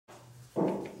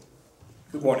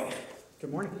Good morning. Good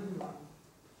morning.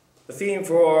 The theme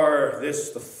for this,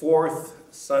 the fourth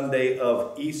Sunday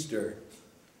of Easter,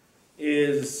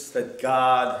 is that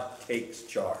God takes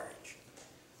charge.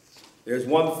 There's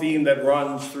one theme that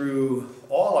runs through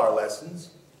all our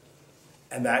lessons,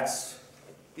 and that's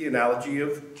the analogy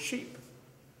of sheep,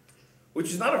 which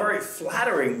is not a very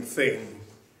flattering thing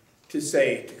to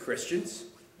say to Christians,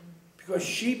 because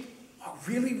sheep are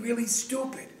really, really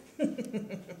stupid.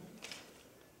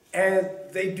 And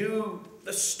they do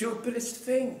the stupidest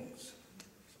things.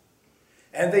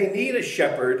 And they need a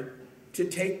shepherd to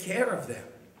take care of them.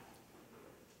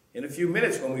 In a few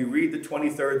minutes, when we read the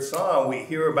 23rd Psalm, we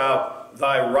hear about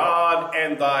thy rod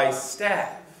and thy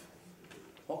staff.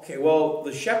 Okay, well,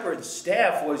 the shepherd's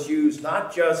staff was used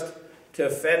not just to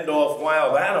fend off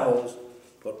wild animals,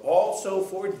 but also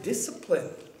for discipline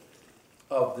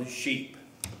of the sheep.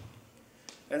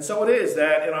 And so it is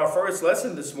that in our first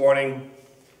lesson this morning,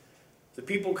 the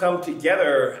people come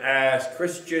together as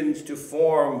Christians to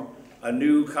form a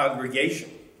new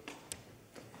congregation.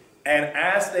 And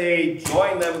as they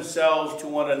join themselves to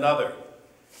one another,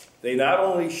 they not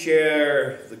only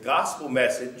share the gospel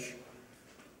message,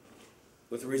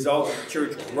 with the result that the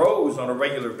church grows on a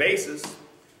regular basis,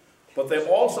 but they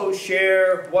also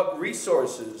share what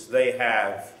resources they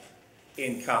have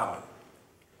in common.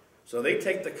 So they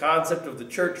take the concept of the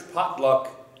church potluck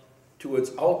to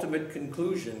its ultimate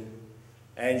conclusion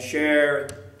and share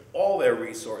all their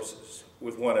resources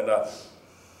with one another.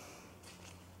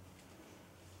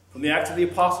 From the Acts of the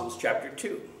Apostles, chapter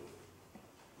 2.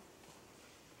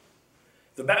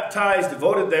 The baptized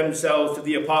devoted themselves to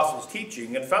the apostles'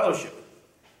 teaching and fellowship,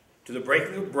 to the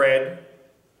breaking of bread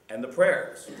and the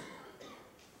prayers.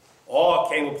 Awe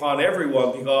came upon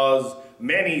everyone because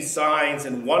many signs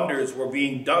and wonders were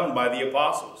being done by the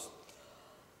apostles.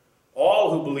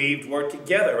 All who believed were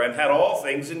together and had all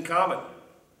things in common.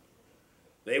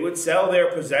 They would sell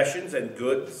their possessions and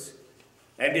goods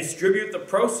and distribute the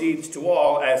proceeds to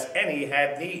all as any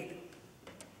had need.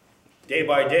 Day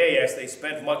by day, as they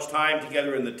spent much time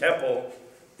together in the temple,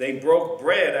 they broke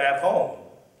bread at home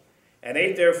and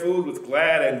ate their food with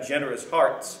glad and generous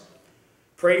hearts,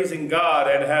 praising God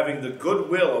and having the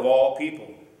goodwill of all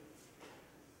people.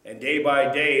 And day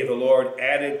by day, the Lord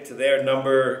added to their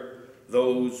number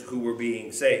those who were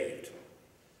being saved.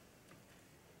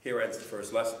 Here ends the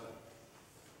first lesson.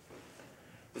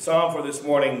 The psalm for this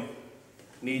morning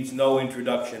needs no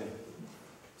introduction.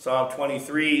 Psalm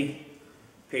 23,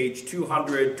 page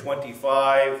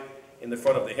 225 in the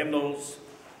front of the hymnals.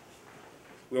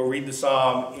 We'll read the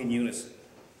psalm in unison.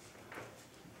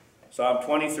 Psalm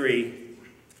 23,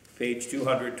 page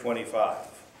 225.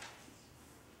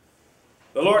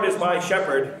 The Lord is my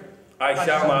shepherd, I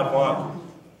shall not want.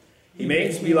 He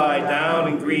makes me lie down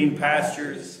in green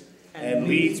pastures and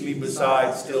leads me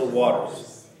beside still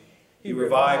waters. He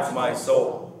revives my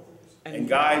soul and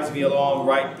guides me along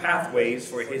right pathways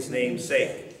for his name's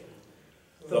sake.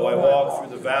 Though I walk through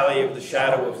the valley of the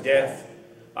shadow of death,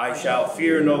 I shall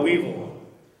fear no evil,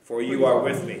 for you are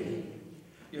with me.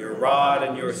 Your rod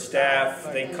and your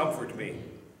staff, they comfort me.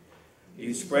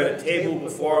 You spread a table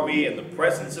before me in the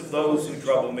presence of those who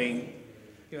trouble me.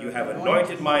 You have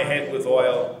anointed my head with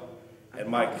oil, and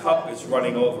my cup is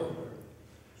running over.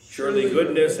 Surely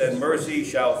goodness and mercy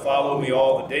shall follow me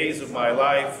all the days of my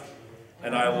life,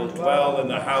 and I will dwell in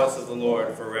the house of the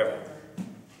Lord forever.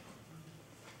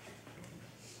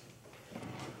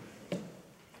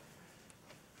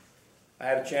 I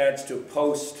had a chance to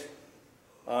post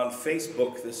on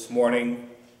Facebook this morning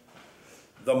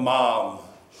the Mom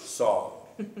song.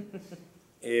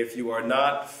 If you are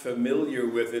not familiar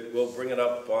with it, we'll bring it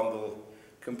up on the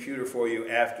computer for you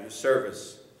after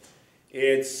service.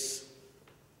 It's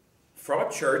from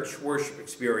a church worship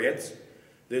experience.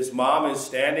 This mom is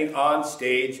standing on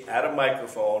stage at a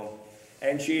microphone,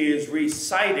 and she is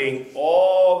reciting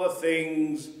all the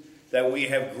things that we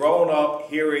have grown up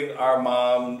hearing our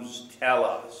moms tell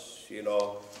us. You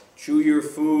know, chew your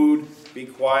food, be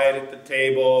quiet at the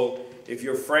table. If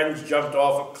your friends jumped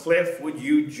off a cliff, would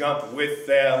you jump with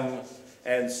them?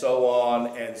 And so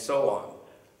on and so on.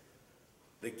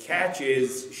 The catch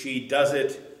is she does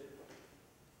it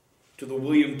to the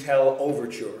William Tell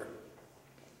Overture,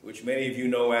 which many of you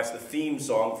know as the theme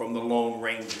song from The Lone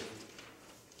Ranger.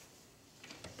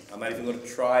 I'm not even going to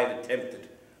try to tempt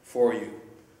it for you,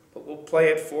 but we'll play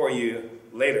it for you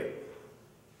later.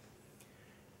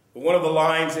 But one of the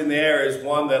lines in there is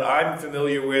one that I'm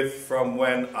familiar with from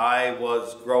when I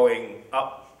was growing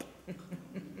up.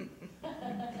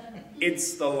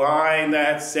 It's the line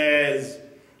that says,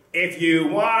 "If you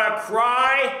want to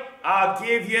cry, I'll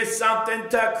give you something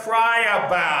to cry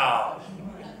about."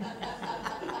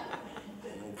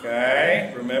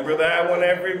 Okay, remember that one,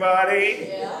 everybody?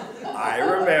 Yeah. I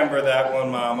remember that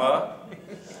one, Mama.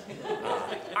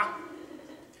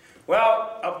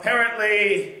 Well,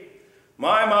 apparently,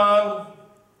 my mom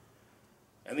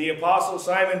and the Apostle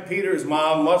Simon Peter's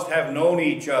mom must have known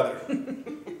each other.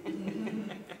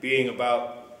 Being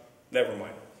about, never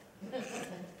mind. I was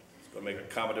going to make a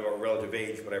comment about relative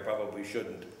age, but I probably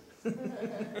shouldn't.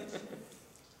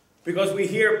 Because we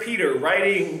hear Peter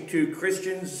writing to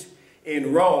Christians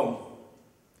in Rome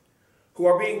who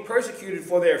are being persecuted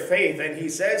for their faith, and he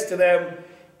says to them,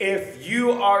 if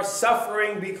you are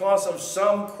suffering because of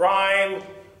some crime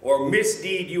or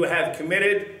misdeed you have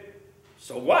committed,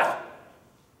 so what?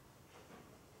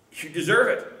 You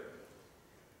deserve it.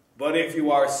 But if you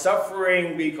are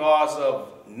suffering because of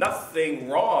nothing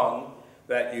wrong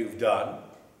that you've done,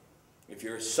 if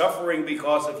you're suffering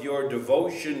because of your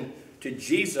devotion to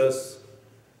Jesus,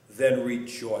 then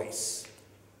rejoice,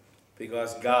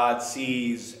 because God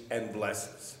sees and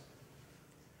blesses.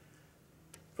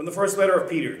 From the first letter of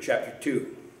Peter, chapter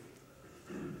 2.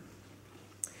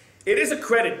 It is a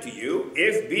credit to you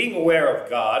if, being aware of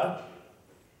God,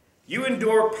 you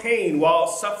endure pain while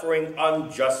suffering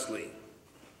unjustly.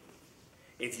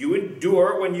 If you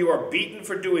endure when you are beaten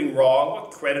for doing wrong,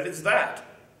 what credit is that?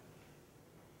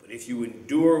 But if you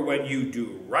endure when you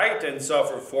do right and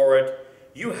suffer for it,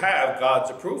 you have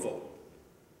God's approval.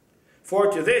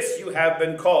 For to this you have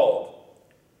been called,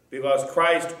 because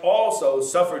Christ also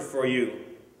suffered for you,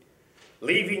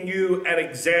 leaving you an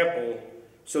example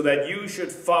so that you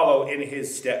should follow in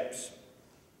his steps.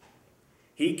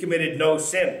 He committed no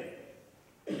sin,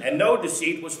 and no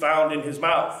deceit was found in his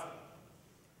mouth.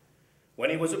 When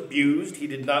he was abused, he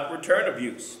did not return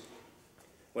abuse.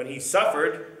 When he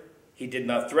suffered, he did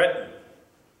not threaten.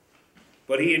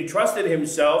 But he entrusted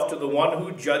himself to the one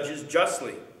who judges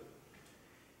justly.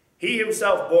 He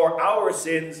himself bore our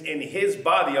sins in his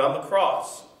body on the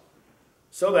cross,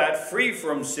 so that, free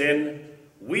from sin,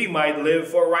 we might live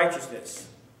for righteousness.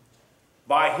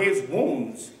 By his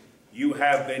wounds you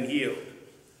have been healed.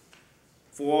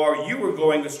 For you were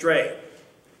going astray,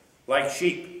 like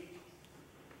sheep,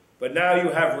 but now you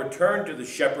have returned to the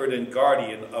shepherd and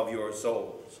guardian of your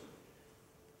souls.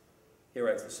 Here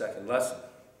ends the second lesson.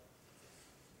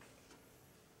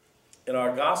 In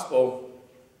our gospel,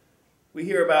 we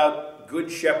hear about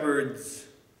good shepherds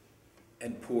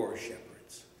and poor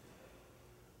shepherds.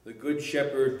 The good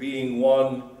shepherd being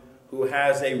one who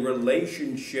has a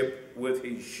relationship with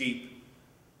his sheep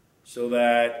so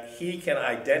that he can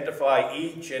identify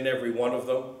each and every one of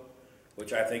them,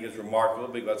 which I think is remarkable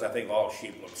because I think all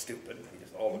sheep look stupid. They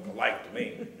just all look alike to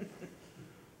me.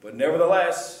 But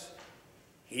nevertheless,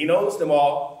 he knows them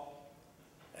all,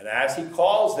 and as he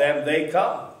calls them, they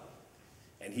come.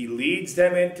 And he leads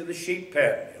them into the sheep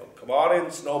pen. You know, come on in,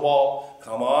 Snowball.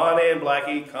 Come on in,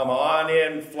 Blackie. Come on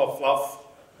in, Fluff Fluff.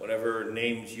 Whatever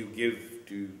names you give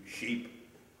to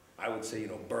sheep. I would say,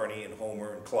 Bernie and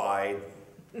Homer and Clyde.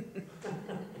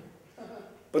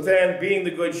 But then, being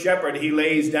the good shepherd, he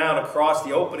lays down across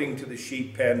the opening to the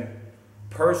sheep pen,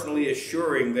 personally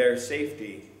assuring their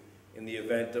safety in the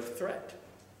event of threat.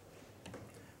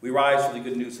 We rise for the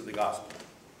good news of the gospel.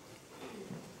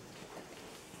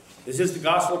 This is the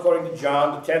gospel according to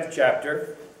John, the 10th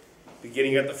chapter,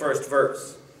 beginning at the first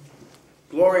verse.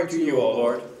 Glory to you, O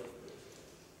Lord.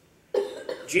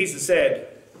 Jesus said,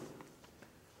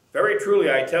 very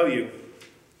truly I tell you,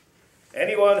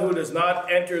 anyone who does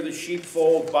not enter the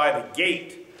sheepfold by the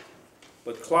gate,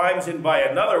 but climbs in by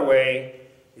another way,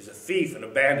 is a thief and a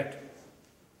bandit.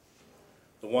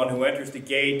 The one who enters the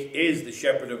gate is the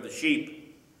shepherd of the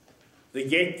sheep. The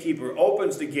gatekeeper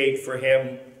opens the gate for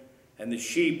him, and the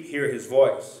sheep hear his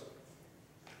voice.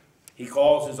 He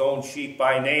calls his own sheep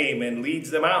by name and leads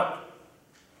them out.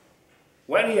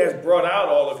 When he has brought out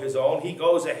all of his own, he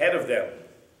goes ahead of them,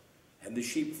 and the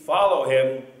sheep follow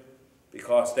him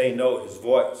because they know his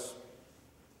voice.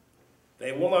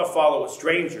 They will not follow a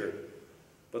stranger,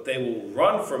 but they will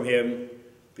run from him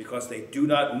because they do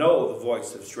not know the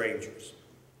voice of strangers.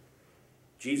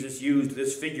 Jesus used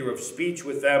this figure of speech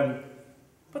with them,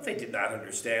 but they did not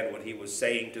understand what he was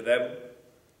saying to them.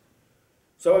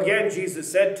 So again,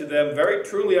 Jesus said to them, very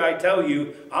truly I tell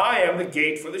you, I am the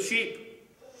gate for the sheep.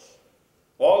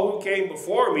 All who came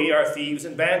before me are thieves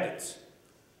and bandits,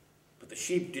 but the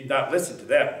sheep did not listen to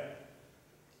them.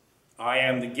 I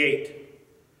am the gate.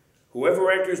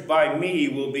 Whoever enters by me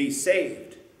will be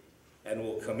saved, and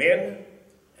will come in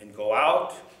and go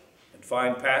out and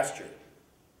find pasture.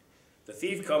 The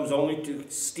thief comes only to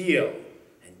steal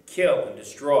and kill and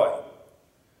destroy.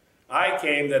 I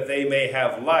came that they may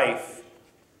have life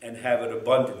and have it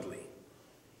abundantly.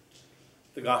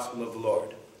 The Gospel of the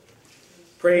Lord.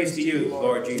 Praise to you,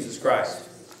 Lord Jesus Christ.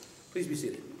 Please be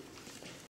seated.